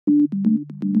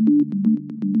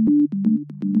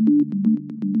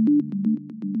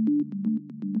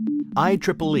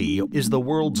IEEE is the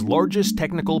world's largest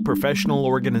technical professional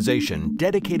organization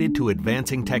dedicated to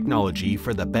advancing technology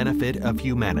for the benefit of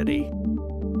humanity.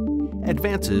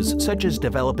 Advances such as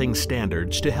developing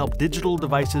standards to help digital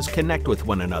devices connect with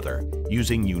one another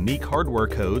using unique hardware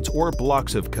codes or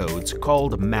blocks of codes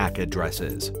called MAC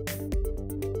addresses.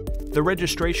 The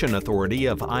Registration Authority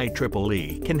of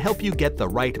IEEE can help you get the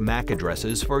right MAC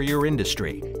addresses for your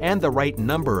industry and the right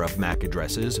number of MAC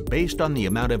addresses based on the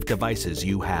amount of devices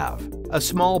you have. A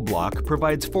small block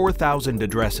provides 4,000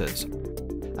 addresses.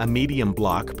 A medium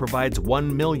block provides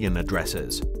 1 million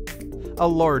addresses. A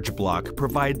large block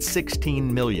provides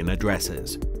 16 million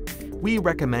addresses. We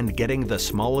recommend getting the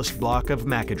smallest block of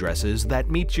MAC addresses that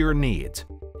meets your needs.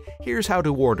 Here's how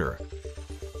to order.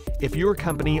 If your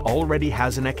company already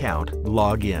has an account,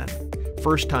 log in.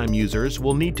 First-time users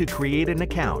will need to create an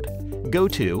account. Go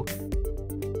to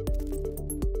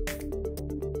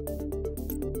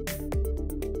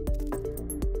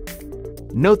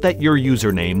Note that your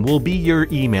username will be your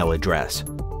email address.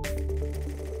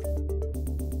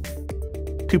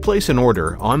 To place an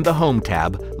order, on the Home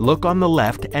tab, look on the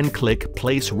left and click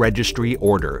Place Registry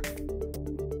Order.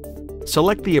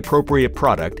 Select the appropriate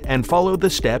product and follow the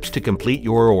steps to complete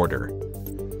your order.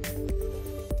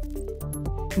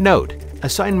 Note: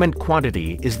 assignment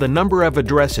quantity is the number of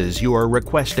addresses you are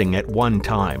requesting at one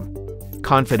time.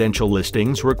 Confidential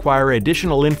listings require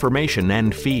additional information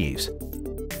and fees.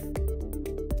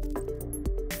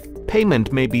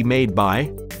 Payment may be made by.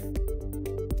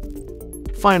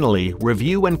 Finally,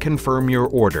 review and confirm your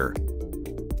order.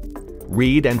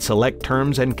 Read and select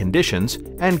terms and conditions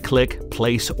and click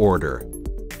Place Order.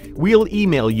 We'll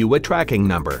email you a tracking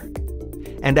number.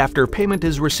 And after payment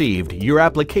is received, your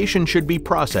application should be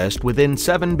processed within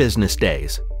 7 business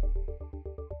days.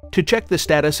 To check the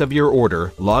status of your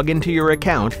order, log into your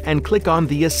account and click on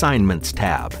the Assignments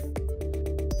tab.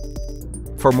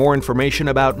 For more information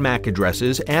about MAC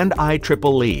addresses and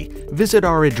IEEE, visit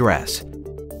our address